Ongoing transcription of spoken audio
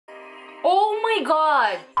my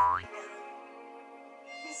God!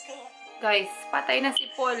 Guys, patay na si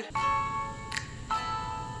Paul.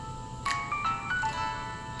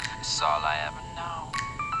 It's all I ever know.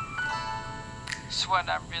 It's what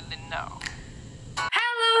I really know.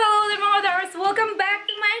 Hello there mga Dars! Welcome back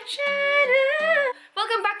to my channel!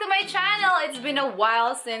 Welcome back to my channel! It's been a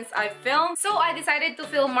while since I filmed. So I decided to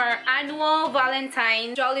film our annual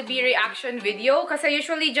Valentine Jollibee reaction video. Kasi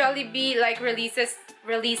usually Jollibee like released.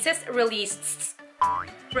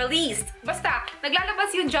 Basta,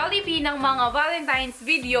 naglalabas yung Jollibee ng mga Valentine's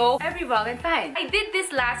video every Valentine. I did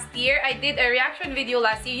this last year. I did a reaction video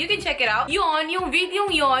last year. You can check it out. Yung video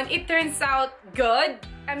yon, it turns out good.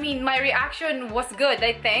 I mean, my reaction was good,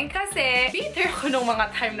 I think. Kasi, bitter ako nung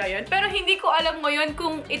mga time na yun. Pero hindi ko alam ngayon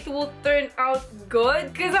kung it will turn out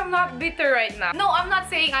good. Because I'm not bitter right now. No, I'm not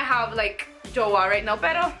saying I have like jowa right now.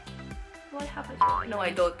 Pero, what happened? No,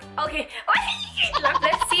 I don't. Okay.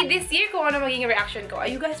 Let's see this year kung ano magiging reaction ko. Are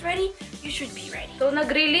you guys ready? You should be ready. So,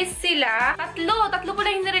 nag-release sila. Tatlo pala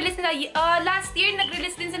yung nirelease nila. Last year,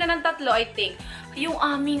 nag-release din sila ng tatlo, I think. Yung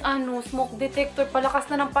aming, smoke detector, palakas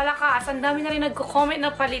na ng palakas. Ang dami na rin nagko-comment na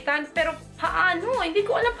palitan. Pero, paano? Hindi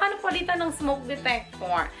ko alam paano palitan ng smoke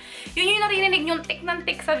detector. Yun yung narinig yung tik ng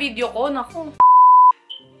tik sa video ko. Naku.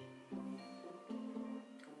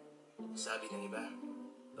 Sabi ng iba,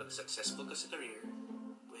 pag successful ka sa career,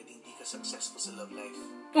 pwede hindi ka successful sa love life.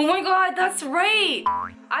 Oh my God, that's right!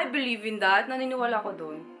 I believe in that. Naniniwala ko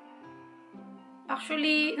dun.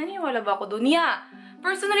 Actually, naniniwala ba ako dun? Yeah!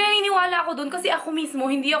 Personally, naniniwala ako dun kasi ako mismo,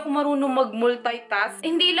 hindi ako marunong mag-multitask.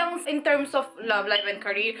 Hindi lang in terms of love life and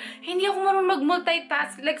career. Hindi ako marunong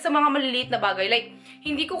mag-multitask like sa mga maliliit na bagay. Like,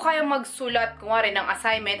 hindi ko kaya magsulat, kunwari, ng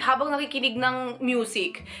assignment habang nakikinig ng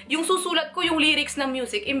music. Yung susulat ko yung lyrics ng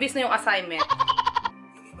music, imbis na yung assignment.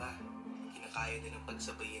 Kaya din ang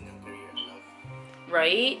pagsabayin ng career and love.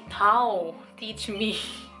 Right? How? Teach me.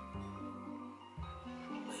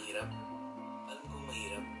 Mahirap. Alam kong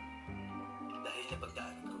mahirap. Dahil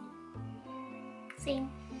napagdaanan ko. Same.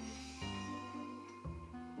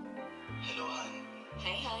 Hello, Han.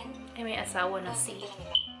 Hi, Han. Ay, may asawa na si.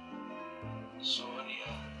 Sorry,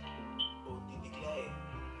 ha. Buti bigla eh.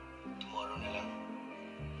 Tomorrow na lang.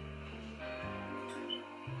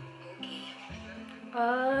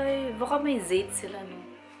 Ay, baka may zait sila, no?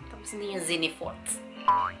 Tapos hindi yung zinifort.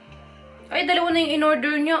 Ay, dalawa na yung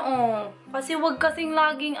in-order niya, oh. Kasi wag kasing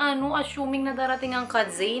laging, assuming na darating ang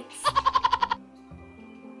ka-zait.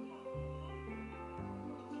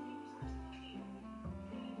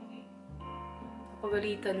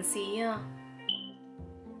 Pagalitan siya.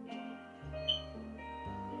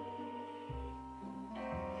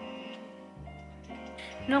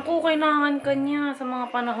 Naku, kailangan ka niya sa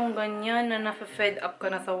mga panahong ganyan na na-fed up ka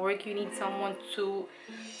na sa work. You need someone to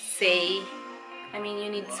say. You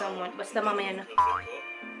need someone. Basta mamaya na.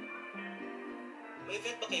 May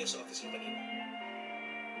event ba kayo sa office yung kanina?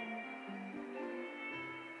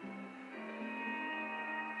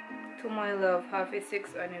 To my love, happy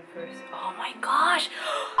 6th anniversary. Oh my gosh!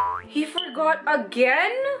 He forgot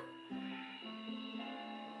again?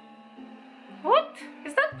 What?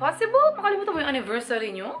 Is that possible? Makalimutan mo yung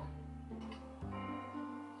anniversary nyo?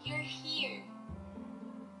 You're here.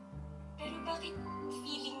 Pero bakit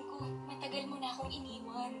feeling ko matagal mo na akong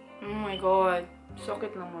iniwan? Oh my God.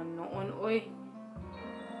 Sakit naman noon. Uy.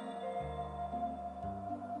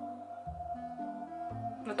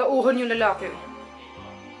 Natauhan yung lalaki.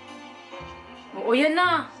 Oo, yan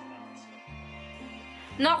na.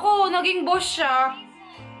 Naku, naging boss siya.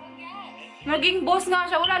 Naging boss nga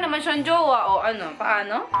siya. Wala naman siyang jowa. O ano?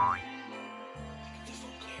 Paano?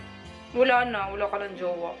 Wala na. Wala ka ng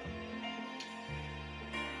jowa.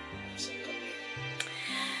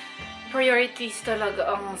 Priorities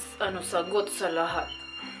talaga ang sagot sa lahat.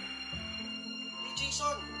 Hey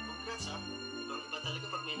Jason! Congrats ha! Ibang iba talaga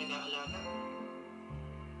pag may nag-aalaga.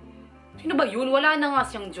 Sino ba yun? Wala na nga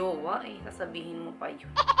siyang jowa. Eh, sasabihin mo pa yun.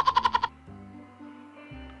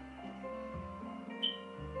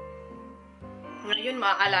 Ngayon,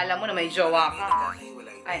 maaalala mo na may jowa ka.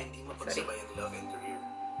 Ay, hindi mo sorry. pagsabay ang love and career.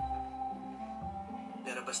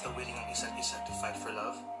 Pero basta willing ang isa't isa to fight for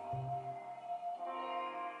love.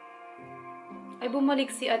 Ay, bumalik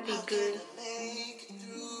si ate girl.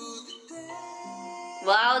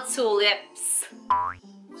 Wow, tulips.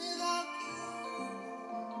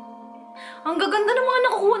 Ang gaganda ng mga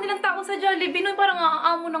nakukuha nilang tao sa Jollibee. No? Parang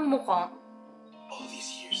aamo ng mukha. All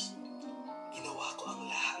these years, ginawa ko ang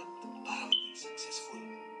lahat para maging successful.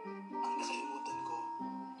 Ang nakalimutan ko,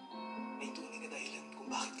 may tunay na dahilan kung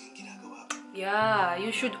bakit ko yung ginagawa. Yeah, you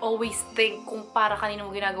should always think kung para kanino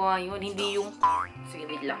mo ginagawa yun. Hindi yung... Sige,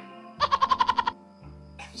 wait lang.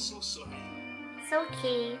 I'm so sorry. It's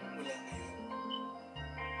okay. Mula ngayon,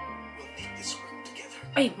 we'll make this work together.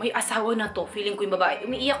 Ay, may asawa na to. Feeling ko yung babae.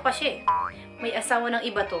 Umiiyak pa siya eh. May asawa ng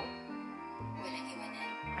iba to. Walang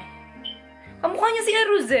iwanan. Ay. Kamukha niya si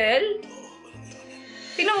Rosel. Oo, walang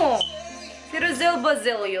iwanan. Tingnan mo. Si Rosel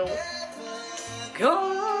Basilio. Go!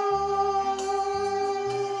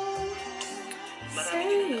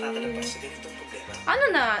 Marami din ang nakakalapas sa ganitong problema. Ano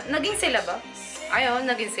na? Naging sila ba? Ay, oh,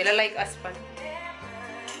 naging sila. Like us pa.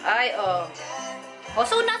 Ay, oh. Oh,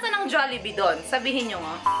 so nasa ng Jollibee doon? Sabihin nyo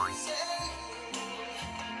nga.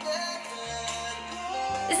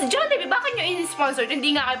 Is Jollibee, bakit nyo in-sponsor?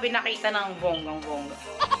 Hindi nga kayo pinakita ng bonggang-bongga.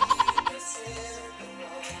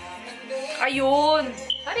 Ayun.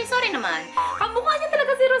 Sorry naman. Kamukha niya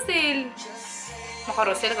talaga si Rosel.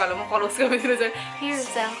 Maka-Rosel, kala mo ka-Rosel kami si Rosel. Here,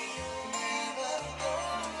 Rosel.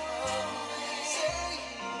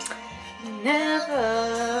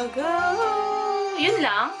 Never go. Yun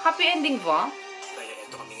lang? Happy ending ba? Kaya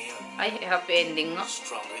eto kami ngayon. Ay, happy ending nga.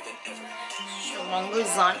 Stronger than ever. Stronger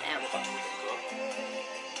than ever.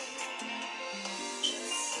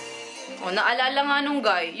 O, naalala nga nung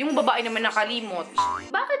guy, yung babae naman nakalimot.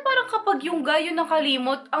 Bakit parang kapag yung guy yung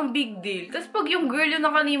nakalimot, ang big deal? Tapos pag yung girl yung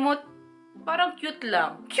nakalimot, parang cute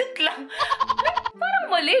lang. Cute lang. Parang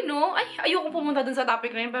mali, no? Ay, ayoko pumunta dun sa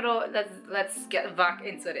topic na yun, pero let's get back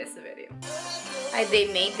into this video. Ay, they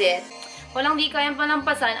made it. Walang di kayang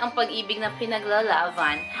palampasan ang pag-ibig na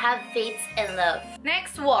pinaglalaban. Have faith and love.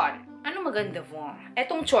 Next one. Ano maganda mo?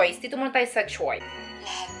 Etong choice. Dito muna tayo sa choice.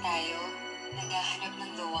 Lahat tayo naghahanap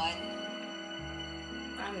ng the one.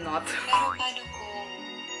 I'm not. Pero paano kung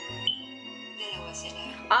dalawa sila?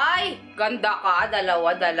 Ay! Ganda ka.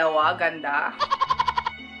 Dalawa. Ganda.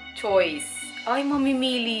 Choice. Ay,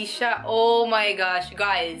 mamimili siya. Oh my gosh,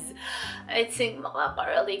 guys. I think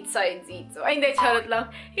makaka-relate side dito. Ay, hindi. Charot lang.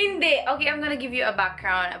 Hindi. Okay, I'm gonna give you a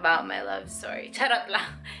background about my love story. Charot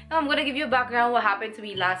lang. I'm gonna give you a background what happened to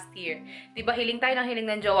me last year. Diba, hiling tayo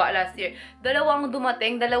ng jowa last year. Dalawa ang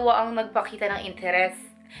dumating, dalawa ang nagpakita ng interest.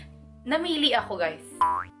 Namili ako, guys.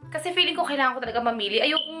 Kasi feeling ko kailangan ko talaga mamili.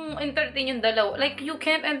 Ayokong entertain yung dalawa. Like, you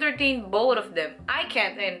can't entertain both of them. I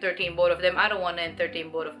can't entertain both of them. I don't wanna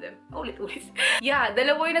entertain both of them. Ulit-ulit. Yeah,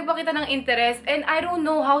 dalawa yung nagpakita ng interest. And I don't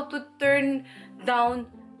know how to turn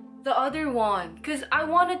down the other one. Because I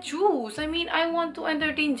wanna choose. I mean, I want to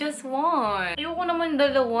entertain just one. Ayoko naman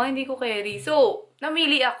dalawa. Hindi ko carry. So,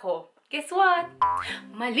 namili ako. Guess what?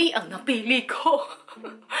 Mali ang napili ko.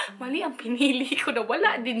 Mali ang pinili ko.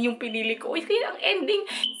 Nawala din yung pinili ko. Kaya ang ending,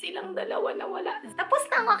 silang dalawa nawala. Tapos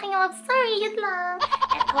na ang aking love story. Yun lang.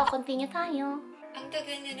 Eto, continue tayo. Ang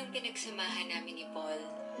tagal na nung pinagsamahan namin ni Paul.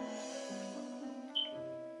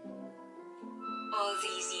 All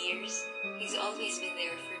these years, he's always been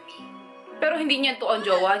there for me. Pero hindi niya to ang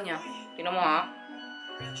jowa niya. Tingnan mo ha.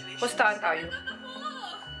 Pustahan tayo.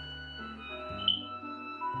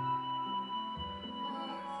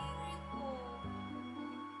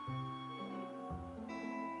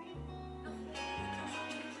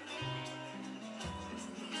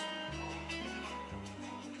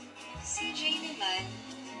 Si Jay naman,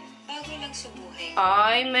 bago lang sumuhay.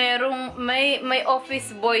 Ay, may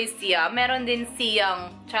office boy siya. Meron din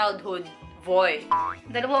siyang childhood boy.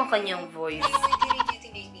 Dalawang kanyang voice. Pwede rin niya to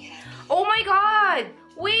make me happy. Oh my God!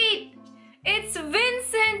 Wait! It's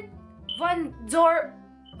Vincent Van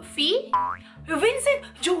Dorfie? Vincent!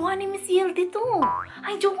 Jowa ni Miss Yel dito.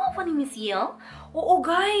 Ay, jowa pa ni Miss Yel? Oo,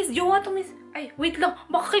 guys. Jowa to Miss... Ay, wait lang.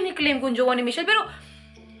 Baka kiniklaim kong jowa ni Michelle. Pero...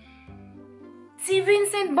 Si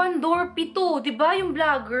Vincent Van Dorfie to. Diba yung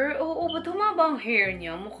vlogger? Oo, ba't humaba ang hair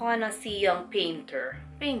niya? Mukha na siyang painter.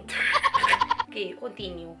 Painter. Okay,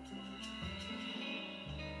 continue.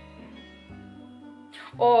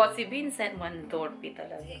 Oh, si Vincent Van Dorfie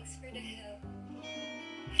talaga. Thanks for the help.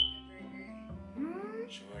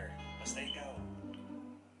 Sure. Basta ikaw.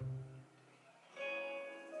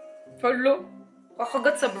 Hello?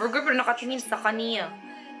 Kakagat sa burger pero nakatingin sa kaniya.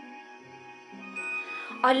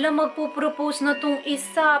 Alam, magpo-propose na tong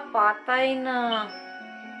isa. Patay na.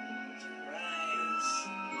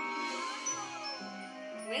 Surprise.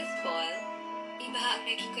 With Paul, iba ang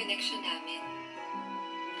naging connection namin.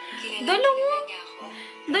 Dalawa? Niya ako.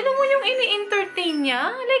 Dalawa yung ini-entertain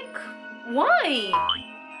niya? Like, why?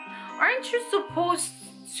 Aren't you supposed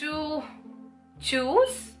to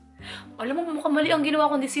choose? Alam mo, mukhang mali ang ginawa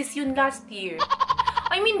kong decision last year.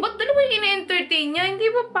 I mean, ba't dalawa yung ini-entertain niya?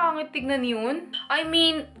 Hindi ba pangit tignan yun? I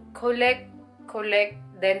mean, collect,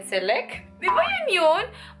 then select? Di ba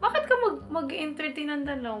yun? Bakit ka mag-entertain ng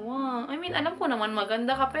dalawa? I mean, alam ko naman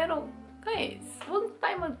maganda ka, pero guys, huwag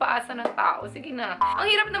tayo magpaasa ng tao. Sige na. Ang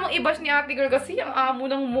hirap namang i-bash ni ate girl kasi ang amo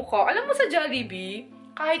ng mukha. Alam mo sa Jollibee,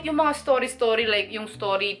 Kahit yung mga story, like yung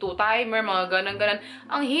story two-timer, mga ganan-ganan,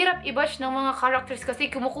 ang hirap i-batch ng mga characters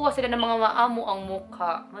kasi kumukuha sila ng mga maamo ang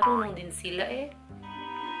mukha. Marunong din sila eh.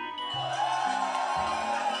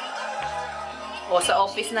 O, sa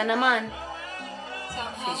office na naman.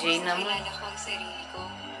 Si Jane naman. Kilala ko ang sarili ko.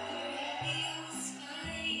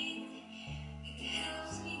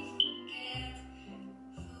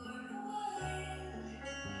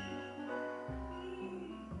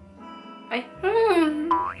 Ay,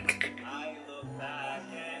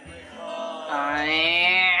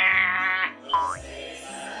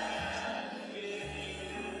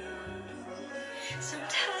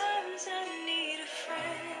 Sometimes I need a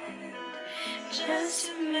friend just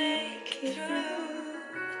to make it through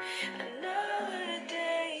another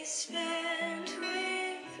day spent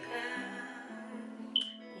without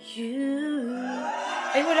you.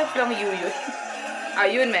 Ay, wala palang you yun.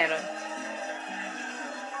 Ayun, meron.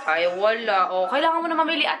 Ay, wala. O, kailangan mo na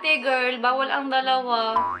mamili, ate girl. Bawal ang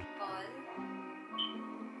dalawa. Paul,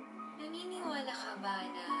 naniniwala ka ba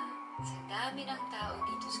na sa dami ng tao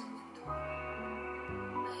dito sa mundo,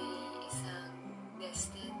 may isang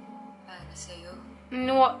destined para sa'yo?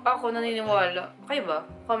 Ako naniniwala. Kayo ba?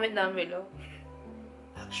 Comment namin below.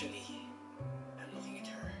 Actually, I'm looking at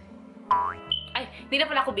her. Ay, hindi na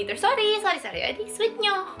pala ako bitter. Sorry. Ay, di, sweet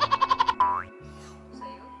nyo.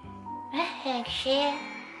 Sa'yo? Shit.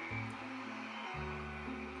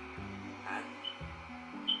 At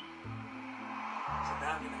sa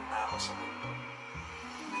dami ng tao sa mundo,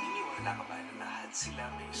 naniniwala ka ba na lahat sila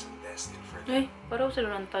may isang destined for them? Ay, parang sila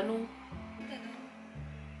ng tanong.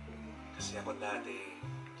 Kasi ako dati,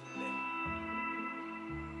 hindi.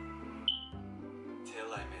 Till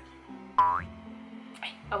I met you.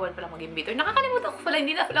 Ay, bawal pala maging bitter. Nakakalimutan ko pala,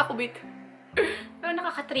 hindi na pala ako bitter. Pero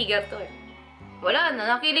nakaka-trigger to eh. Wala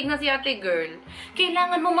na, nakilig na si ate girl.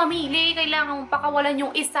 Kailangan mong mamili, kailangan mong pakawalan yung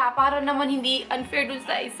isa para naman hindi unfair dun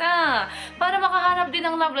sa isa. Para makahanap din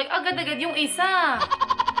ng love like agad-agad yung isa.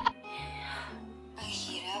 Ang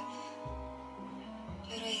hirap.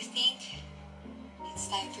 Pero I think it's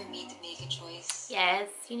time for me to make a choice. Yes,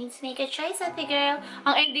 you need to make a choice, ate girl.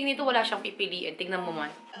 Ang ending nito, wala siyang pipiliin. Tingnan mo man.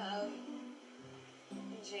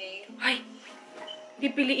 Jay, Ay,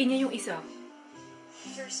 pipiliin niya yung isa.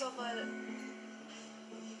 first of all,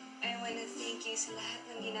 I wanna thank you sa lahat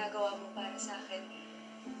ng ginagawa mo para sa akin.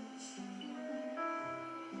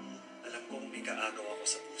 Alam kong may kaagaw ako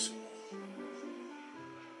sa puso mo.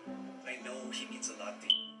 I know he means a lot to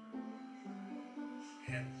you.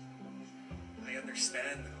 And I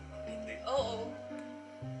understand kung hindi. Oo.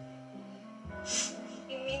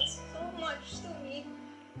 It means so much to me.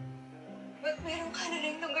 But meron ka na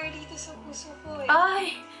rin lugar dito sa puso ko eh.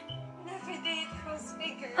 Ay, Every day it grows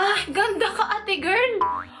bigger. ay, ganda ka, ate girl.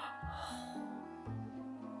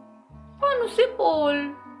 Paano si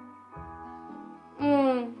Paul?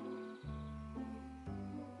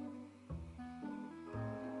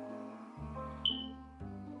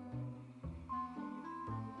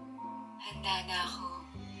 Handa na ako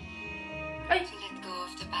Ay, to let go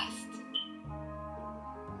of the past.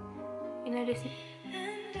 inalis niya.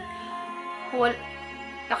 Paul,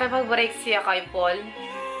 nakipag-break siya kay Paul.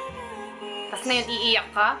 Tapos ngayon iiyak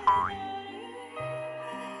ka?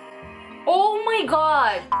 Oh my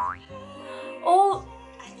God! Oh,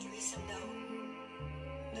 Aneurysm daw.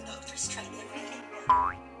 The doctors tried everything.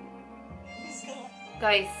 He's gone.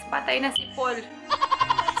 guys, patay na si Paul.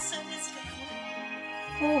 My son is gone.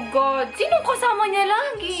 Oh God, sinong kasama niya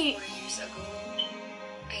lagi? 4 years ago.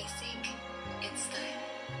 I think it's time.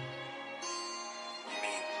 You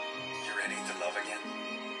mean you're ready to love again?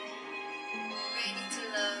 Ready to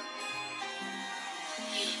love.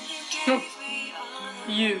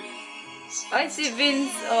 You. Ay, si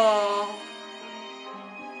Vince, oh.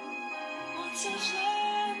 Once I've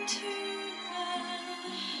learned to love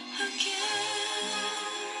again.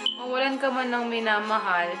 Mawalan ka man ng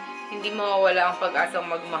minamahal, hindi mawawala ang pag-asang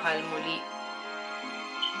magmahal muli.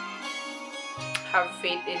 Have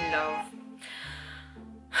faith in love.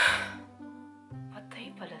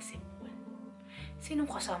 Patay pala si Paul. Sinong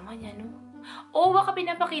kasama niya, no? Oh, baka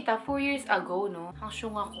pinapakita 4 years ago, no? Ang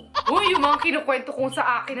syunga ko. Uy, yung mga kinukwento kong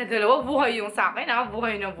sa akin na dalawa, buhay yung sa akin, ha?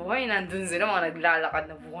 Buhay na buhay. Nandun sila, mga naglalakad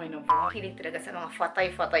na buhay na buhay. Kilig talaga sa mga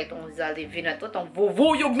fatay-fatay tong Jollibee na to, tong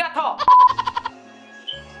vuvuyog na to!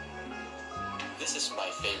 This is my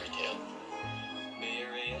fairy tale. Bea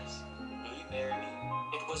Reyes, will you marry me?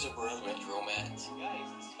 It was a whirlwind romance. Guys,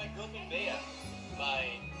 this is my girlfriend Bea, my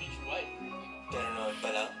future wife. Pero noon pa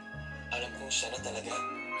lang, alam kong siya na talaga.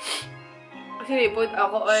 Sinipod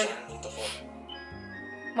ako ay Siya ang mundo ko.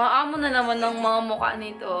 maamo na naman ng mga mukha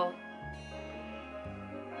nito.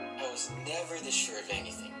 I was never this sure of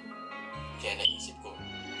anything. Kaya naisip ko,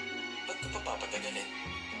 ba't ko pa papatagalin?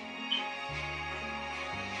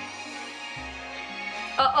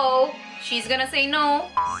 Uh-oh, she's gonna say no.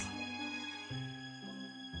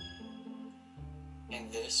 And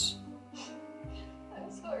this I'm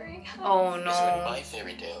sorry. Oh is when no. my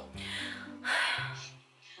fairy tale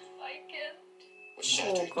I can't. was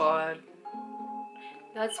Oh shattered. God.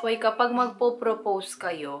 That's why kapag magpo-propose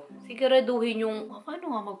kayo, siguraduhin yung,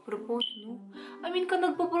 paano nga mag-propose, no? I mean, kung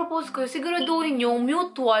nagpo-propose kayo, siguraduhin yung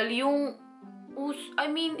mutual, yung,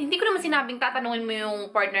 I mean, hindi ko naman sinabing tatanungin mo yung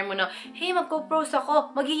partner mo na, hey, magpo-propose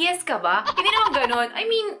ako, mag-yes ka ba? Hindi naman ganon. I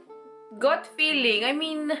mean, gut feeling. I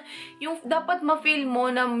mean, yung dapat ma-feel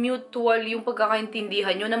mo na mutual yung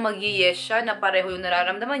pagkakaintindihan nyo, na mag-yes siya, na pareho yung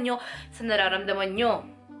nararamdaman nyo sa nararamdaman nyo.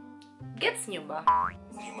 Gets nyo ba?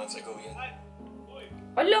 3 months ago yan.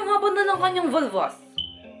 Alam, haba na ng kanyang vulvas.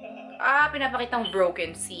 Pinapakitang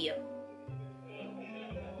broken seal.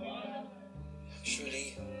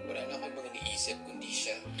 Actually, wala na ako ibang iniisip kundi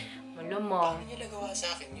siya. Malamang. Paano niya nagawa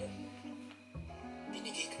sa akin yun?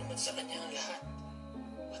 Binigay ko naman sa kanya ang lahat.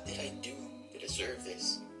 What did I do to deserve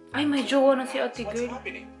this? Ay, may jowa na si ate girl.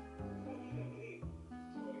 happening?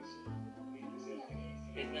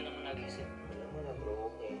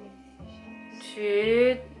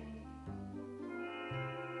 Shit.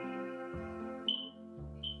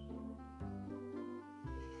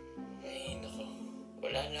 Ay, nako.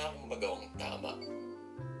 Wala na akong magawang tama.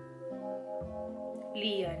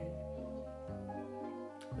 Lian.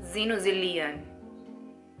 Sino si Lian?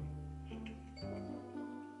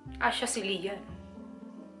 Siya si Lian.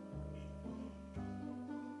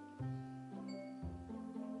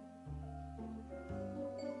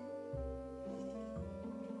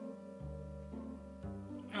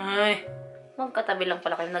 Ay, magkatabi lang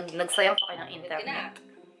pala kayo. Nagsayang pa kayo ng internet.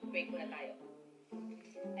 Break muna tayo.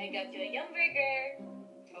 I got you a yum burger.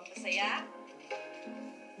 Masaya?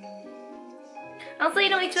 Ang saya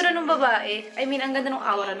ng itsura ng babae. I mean, ang ganda ng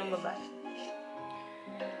aura ng babae.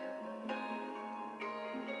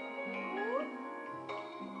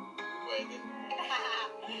 Pwede.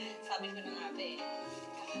 Sabi ko na nga ba eh.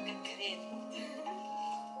 Kakagat ka rin.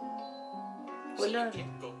 Wala na. Silipin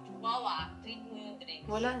ko. Wow treat mo yung drink.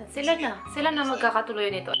 Wala na. Sila na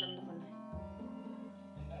magkakatuloy nito. Alam mo ko na.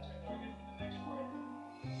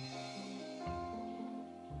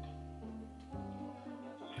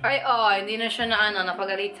 Ay, hindi na siya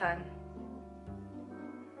napagalitan.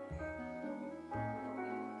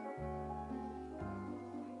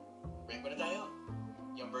 Break muna tayo.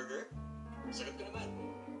 Yung burger? Sagot ko naman.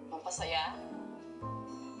 Pampasaya?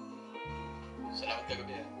 Salamat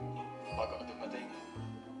kagabi ah. Bago ako dumating,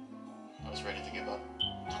 I was ready to give up.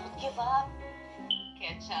 Don't give up.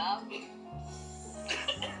 Ketchup?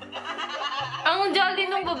 Ang jolly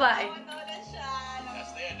nung babae. Ano na siya?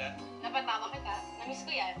 Last na yan ah. Napatawa kita. Namiss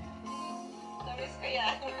ko yan. Namiss ko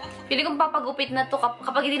yan. Pili kong papagupit na to.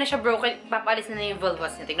 Kapag hindi na siya broken, papalis na yung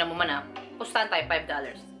vulvas niya. Tignan mo man ah. Pustahan tayo, $5.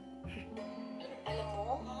 Alam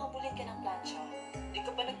mo, kakabulin ka ng plancha. Hindi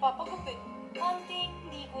ka ba nagpapagupit? Konting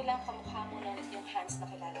ligo lang kamukha mo ng yung hands na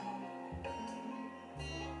kilala mo.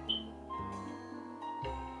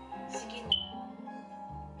 Sige na.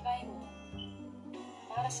 Try mo.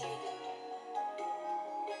 Para sa'yo din to.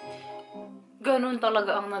 Ganun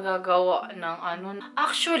talaga ang nagagawa ng ano.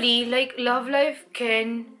 Actually, like, love life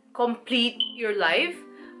can complete your life.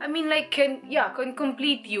 I mean, like, can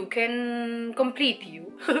complete you.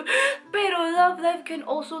 Pero love life can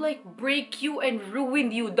also, like, break you and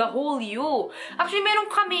ruin you, the whole you. Actually, meron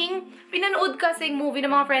kaming pinanood kasing movie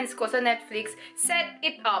ng mga friends ko sa Netflix, Set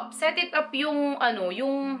It Up. Set It Up yung,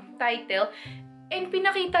 yung title. And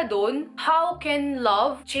pinakita dun, how can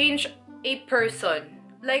love change a person?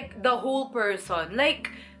 Like, the whole person. Like,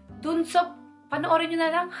 dun sa, panoorin nyo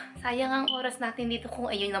na lang. Sayang ang oras natin dito kung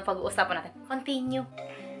ayun ang pag-uusapan natin. Continue.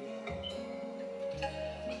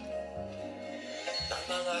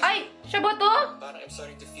 Tama nga. Ay! Siya ba to? Parang I'm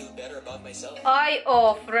starting to feel better about myself. Ay,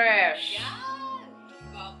 fresh. Yan!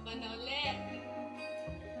 Bamba na ulit.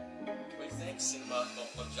 Uy, thanks.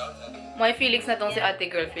 Mag-job ha. May feelings na tong si ate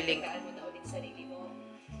girl feeling. Pagkaan mo na ulit sarili mo.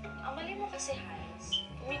 Ang mali mo kasi, Hans,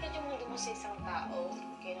 umikat yung mundo mo sa isang tao.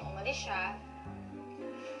 Kaya nung umalis siya,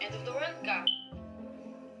 end of the world ka.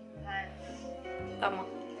 Hans. Tama.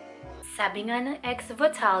 Sabi nga ng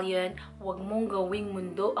ex-battalion, huwag mong gawing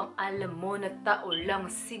mundo ang alam mo na tao lang,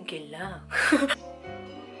 sige lang. Baka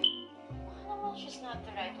naman she's not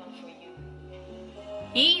the right one for you.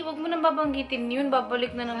 Huwag mo nang babanggitin yun,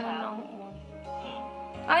 babalik na naman ako.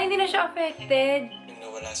 Ay, hindi na siya affected. Nung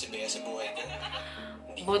nawala si Bea sa buhay niya,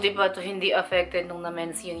 hindi Buti pa to hindi affected nung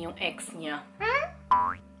na-mention yung ex niya.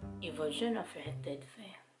 Iba dyan, affected, fe.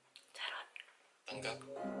 Charot. Tanggap.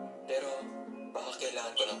 Pero, baka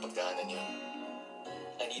kailangan ko ng pagdaanan yun.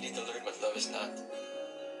 I needed to learn what love is not.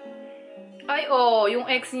 Ay, yung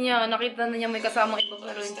ex niya, nakita na niya may kasamang iba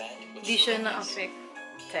pero hindi siya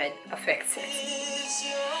na-affected.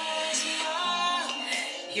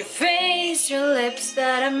 Your face, your lips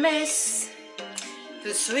that I miss.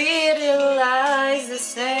 Too sweet little lies that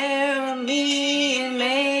stare at me and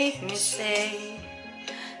make me stay.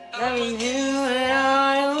 Loving you in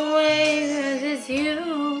all the ways as it's you.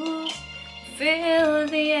 Feel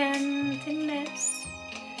the emptiness.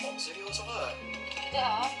 Oh, seryoso ka. Hindi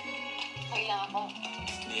okay lang ako.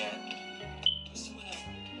 Hindi yan. Gusto mo na.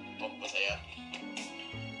 Oh, masaya.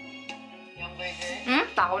 Yung burger?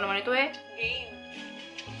 Takaw naman ito eh. Game.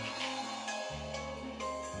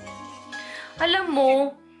 Alam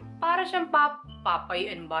mo, para siyang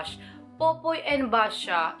Papay and Bash. Popoy and Bash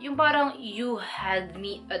siya. Yung parang, you had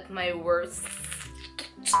me at my worst.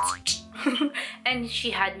 And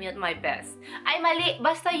she had me at my best. Ay, mali.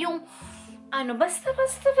 Basta yung, basta.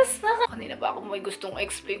 Kanina ba ako may gustong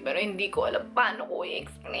explain, pero hindi ko alam paano ko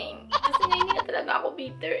i-explain. Kasi nga hindi na talaga ako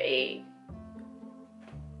bitter eh.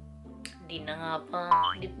 Hindi na nga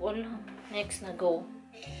pa. Hindi ko alam. Next na go.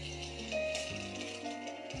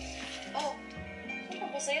 Oh, ano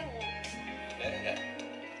ba sa'yo mo? Meron na.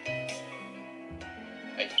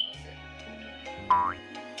 I found her.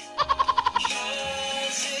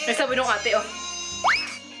 Ay, sabi nung ate, oh.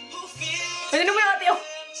 Ano naman yung ate, oh?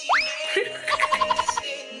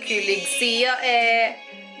 Kilig siya, eh.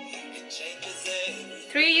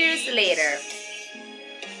 3 years later.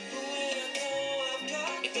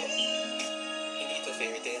 Ito. Hindi ito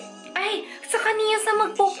fairy tale. Ay, sa kaniya sa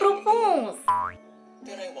magpo-propose.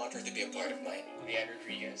 But I want her to be a part of mine. Leanne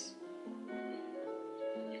Rodriguez.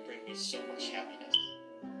 You bring me so much happiness.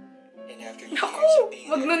 And after years Naku, of being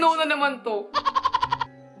magno-no na naman to.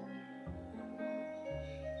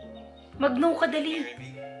 Mag-no ka dali. marry me,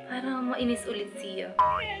 Para mainis ulit siya.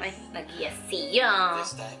 Ay, nag-yes siya.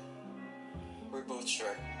 this time, we're both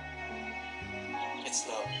sure. It's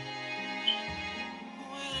love.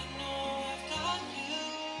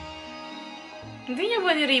 Hindi niya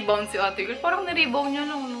ba ni-rebound si ate girl? Parang ni-rebound niya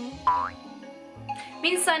lang, no?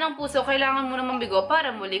 Minsan ang puso, kailangan mo namang bigo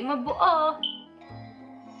para muling mabuo.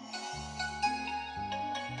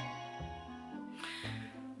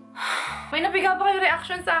 May nabiga ba kayo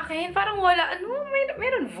reaction sa akin? Parang wala. Ano?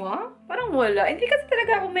 Meron ba? Parang wala. Hindi kasi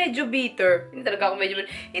talaga ako medyo bitter. Hindi talaga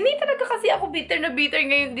kasi ako bitter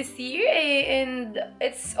ngayon this year eh. And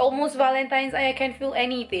it's almost Valentine's and I can't feel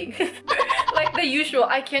anything. Like the usual,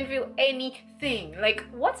 I can't feel anything. Like,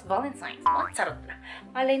 what's Valentine's? Sarap na.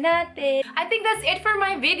 Malay natin. I think that's it for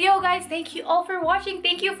my video, guys. Thank you all for watching.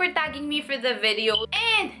 Thank you for tagging me for the video.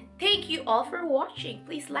 And thank you all for watching.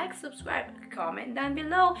 Please like, subscribe, comment down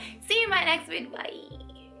below. See you in my next video. Bye!